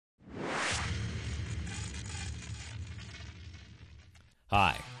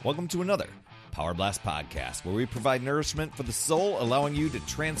Hi, welcome to another Power Blast podcast where we provide nourishment for the soul, allowing you to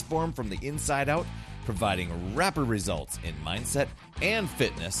transform from the inside out, providing rapid results in mindset and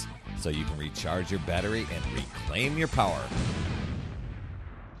fitness so you can recharge your battery and reclaim your power.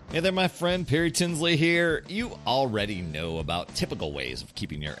 Hey there, my friend, Perry Tinsley here. You already know about typical ways of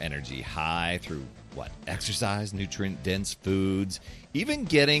keeping your energy high through exercise, nutrient-dense foods, even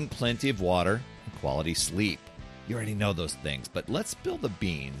getting plenty of water and quality sleep. You already know those things, but let's spill the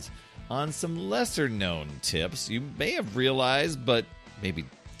beans on some lesser-known tips you may have realized, but maybe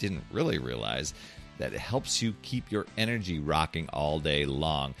didn't really realize, that it helps you keep your energy rocking all day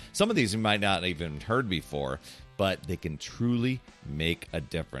long. Some of these you might not even heard before, but they can truly make a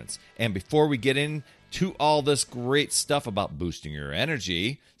difference. And before we get into all this great stuff about boosting your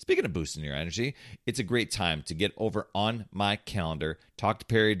energy, speaking of boosting your energy, it's a great time to get over on my calendar,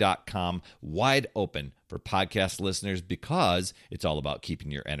 talktoperry.com, wide open for podcast listeners, because it's all about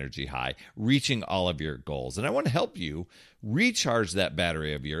keeping your energy high, reaching all of your goals. And I want to help you recharge that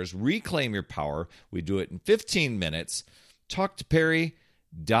battery of yours, reclaim your power. We do it in 15 minutes.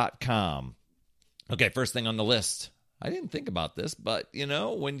 Talktoperry.com. Okay, first thing on the list. I didn't think about this, but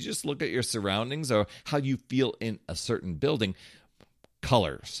when you just look at your surroundings or how you feel in a certain building,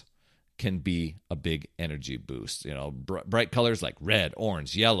 colors can be a big energy boost. Bright colors like red,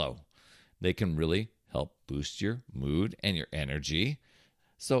 orange, yellow, they can really help boost your mood and your energy.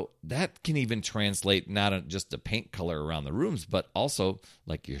 So that can even translate not just the paint color around the rooms, but also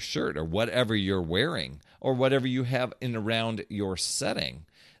like your shirt or whatever you're wearing or whatever you have in around your setting.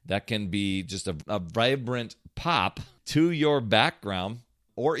 That can be just a vibrant pop to your background,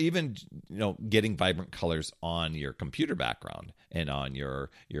 or even getting vibrant colors on your computer background and on your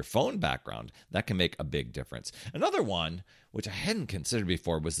phone background. That can make a big difference. Another one, which I hadn't considered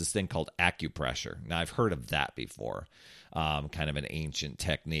before, was this thing called acupressure. Now, I've heard of that before, kind of an ancient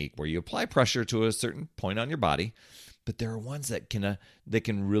technique where you apply pressure to a certain point on your body, but there are ones that can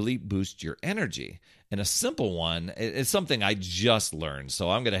really boost your energy. And a simple one is something I just learned, so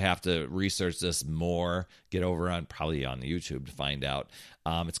I'm going to have to research this more, get over probably on YouTube to find out.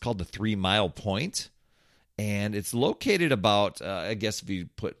 It's called the 3 Mile Point, and it's located about, I guess if you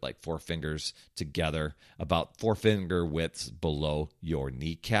put like 4 fingers together, about 4 finger widths below your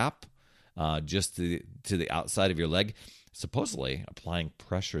kneecap, just to the outside of your leg. Supposedly, applying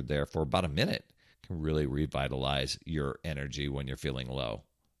pressure there for about a minute can really revitalize your energy when you're feeling low.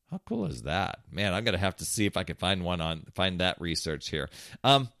 How cool is that? Man, I'm going to have to see if I can find that research here.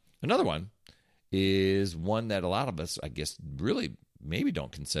 Another one is one that a lot of us, I guess, really maybe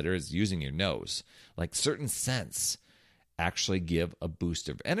don't consider, is using your nose. Like certain scents actually give a boost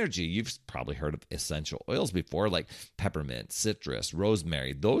of energy. You've probably heard of essential oils before, like peppermint, citrus,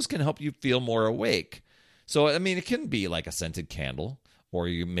 rosemary. Those can help you feel more awake. So, it can be like a scented candle, or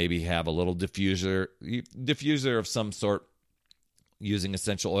you maybe have a little diffuser of some sort using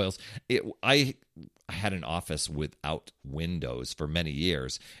essential oils. I had an office without windows for many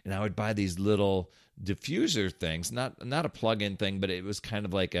years, and I would buy these little diffuser things, not a plug-in thing, but it was kind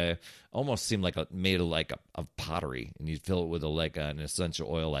of like almost seemed like made of pottery, and you'd fill it with an essential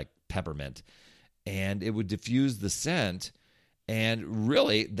oil like peppermint, and it would diffuse the scent. And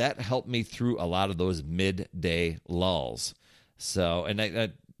really, that helped me through a lot of those midday lulls. So, and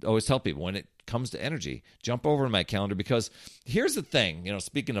I always tell people, when it comes to energy, jump over to my calendar, because here's the thing,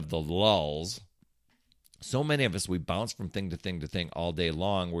 speaking of the lulls, so many of us, we bounce from thing to thing to thing all day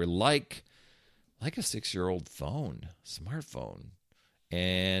long. We're like a 6-year-old smartphone,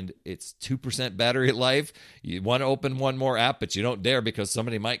 and it's 2% battery life. You want to open one more app, but you don't dare because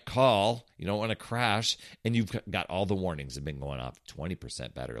somebody might call. You don't want to crash, and you've got all the warnings have been going off.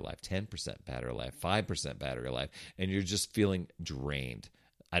 20% battery life, 10% battery life, 5% battery life, and you're just feeling drained.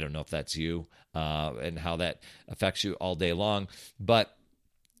 I don't know if that's you and how that affects you all day long, but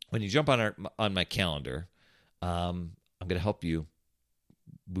when you jump on my calendar, I'm going to help you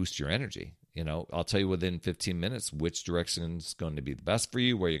boost your energy. I'll tell you within 15 minutes which direction is going to be the best for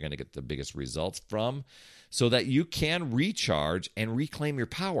you, where you're going to get the biggest results from, so that you can recharge and reclaim your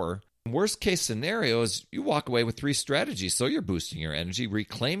power. Worst case scenario is you walk away with 3 strategies. So you're boosting your energy,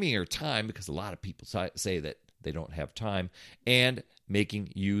 reclaiming your time, because a lot of people say that they don't have time, and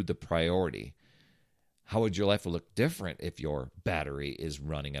making you the priority. How would your life look different if your battery is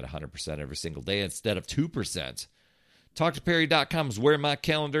running at 100% every single day instead of 2%? TalkToPerry.com is where my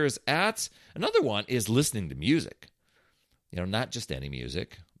calendar is at. Another one is listening to music. Not just any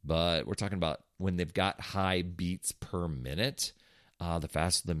music, but we're talking about when they've got high beats per minute. The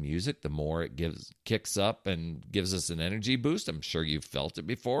faster the music, the more it kicks up and gives us an energy boost. I'm sure you've felt it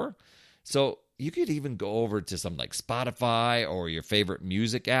before. So you could even go over to something like Spotify or your favorite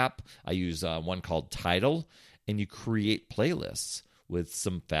music app. I use one called Tidal, and you create playlists with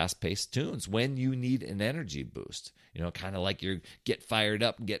some fast-paced tunes when you need an energy boost. Kind of like your get fired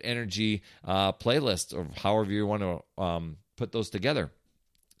up and get energy playlist, or however you want to put those together.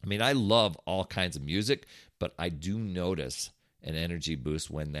 I mean, I love all kinds of music, but I do notice an energy boost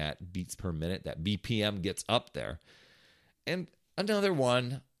when that beats per minute, that BPM gets up there. And another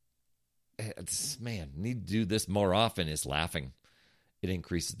one, need to do this more often, is laughing. It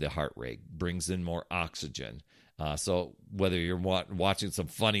increases the heart rate, brings in more oxygen. So whether you're watching some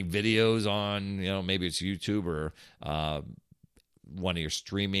funny videos on, maybe it's YouTube or one of your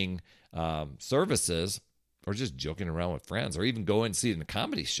streaming services, or just joking around with friends, or even go and see it in a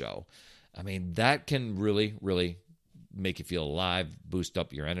comedy show, I mean, that can really, really make you feel alive, boost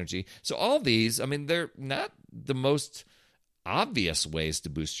up your energy. So all these, I mean, they're not the most obvious ways to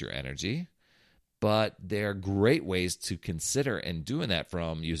boost your energy, but they're great ways to consider, and doing that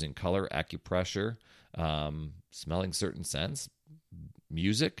from using color, acupressure, smelling certain scents,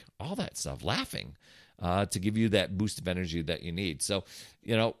 music, all that stuff, laughing, to give you that boost of energy that you need. So,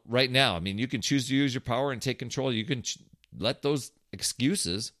 right now, I mean, you can choose to use your power and take control. You can let those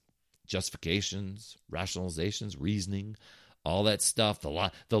excuses, justifications, rationalizations, reasoning, all that stuff,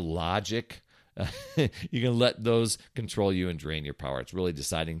 the logic, you can let those control you and drain your power. It's really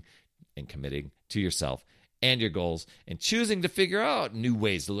deciding and committing to yourself and your goals, and choosing to figure out new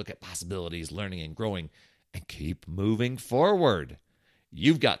ways to look at possibilities, learning and growing, and keep moving forward.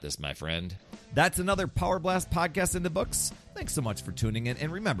 You've got this, my friend. That's another Power Blast podcast in the books. Thanks so much for tuning in.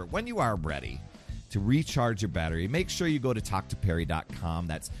 And remember, when you are ready to recharge your battery, make sure you go to talktoperry.com.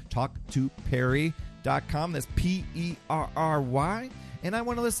 That's talktoperry.com. That's Perry. And I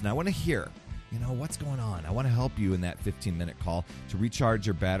want to listen. I want to hear, what's going on. I want to help you in that 15-minute call to recharge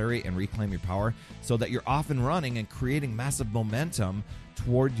your battery and reclaim your power so that you're off and running and creating massive momentum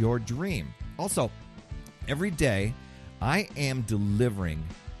toward your dream. Also, every day, I am delivering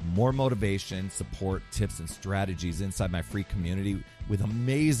more motivation, support, tips, and strategies inside my free community with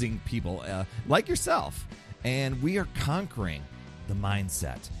amazing people like yourself. And we are conquering the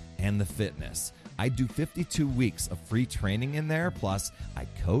mindset and the fitness. I do 52 weeks of free training in there. Plus, I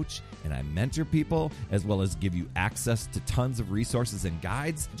coach and I mentor people, as well as give you access to tons of resources and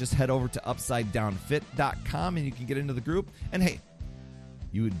guides. Just head over to UpsideDownFit.com and you can get into the group. And hey,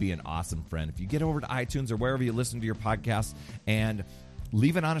 you would be an awesome friend if you get over to iTunes or wherever you listen to your podcast and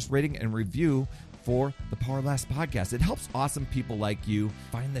leave an honest rating and review for the Power Blast podcast. It helps awesome people like you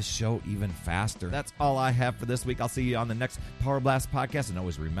find this show even faster. That's all I have for this week. I'll see you on the next Power Blast podcast. And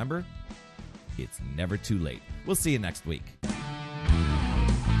always remember, it's never too late. We'll see you next week.